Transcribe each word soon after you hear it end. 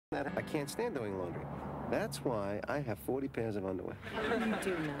I can't stand doing laundry. That's why I have 40 pairs of underwear. You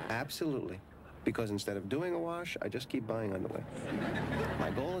do not. Absolutely. Because instead of doing a wash, I just keep buying underwear. My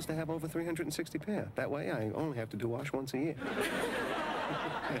goal is to have over 360 pair. That way, I only have to do wash once a year.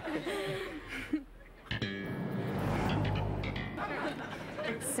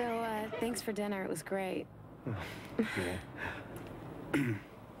 So, thanks for dinner. It was great. Yeah.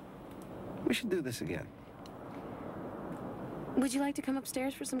 We should do this again. Would you like to come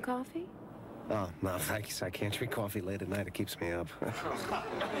upstairs for some coffee? Oh, no, thanks. I can't drink coffee late at night. It keeps me up.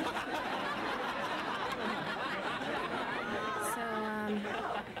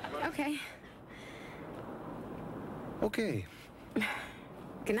 Okay. Okay.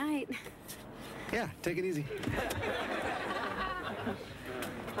 Good night. Yeah, take it easy.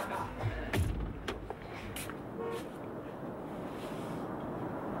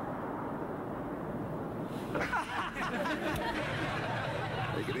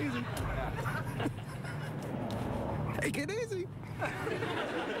 Take it easy. Take it easy.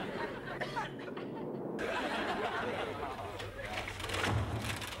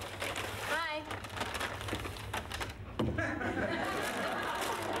 Hi.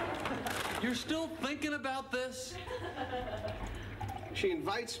 You're still thinking about this? She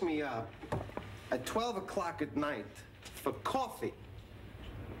invites me up at 12 o'clock at night for coffee.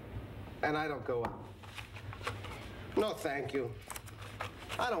 And I don't go out. No, thank you.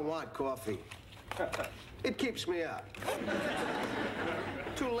 I don't want coffee. It keeps me up.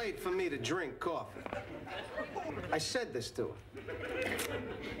 Too late for me to drink coffee. I said this to her.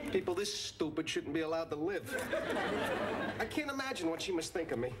 People this stupid shouldn't be allowed to live. I can't imagine what she must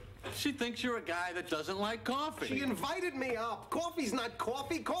think of me. She thinks you're a guy that doesn't like coffee. She invited me up. Coffee's not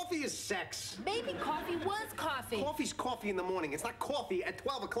coffee. Coffee is sex. Maybe coffee was coffee. Coffee's coffee in the morning. It's not coffee at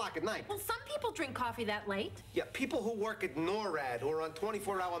 12 o'clock at night. Well, some people drink coffee that late. Yeah, people who work at NORAD who are on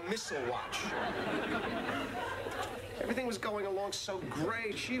 24-hour missile watch. Everything was going along so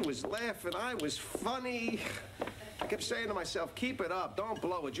great. She was laughing. I was funny. I kept saying to myself, keep it up. Don't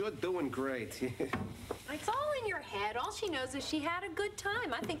blow it. You're doing great. It's all in your head. All she knows is she had a good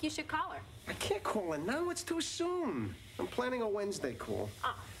time. I think you should call her. I can't call her now. It's too soon. I'm planning a Wednesday call.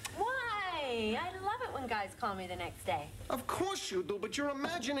 Why? I love it when guys call me the next day. Of course you do, but you're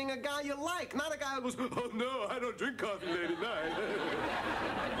imagining a guy you like, not a guy who goes, oh, no, I don't drink coffee late at night.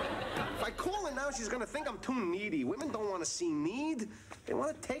 If I call her now, she's going to think I'm too needy. Women don't want to see need. They want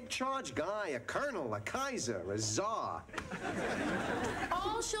a take-charge guy, a colonel, a Kaiser, a czar.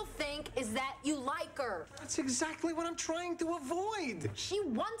 All she'll think is that you like her. That's exactly what I'm trying to avoid. She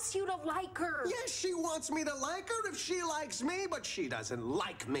wants you to like her. Yes, she wants me to like her if she likes me, but she doesn't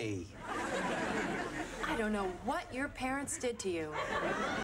like me. I don't know what your parents did to you.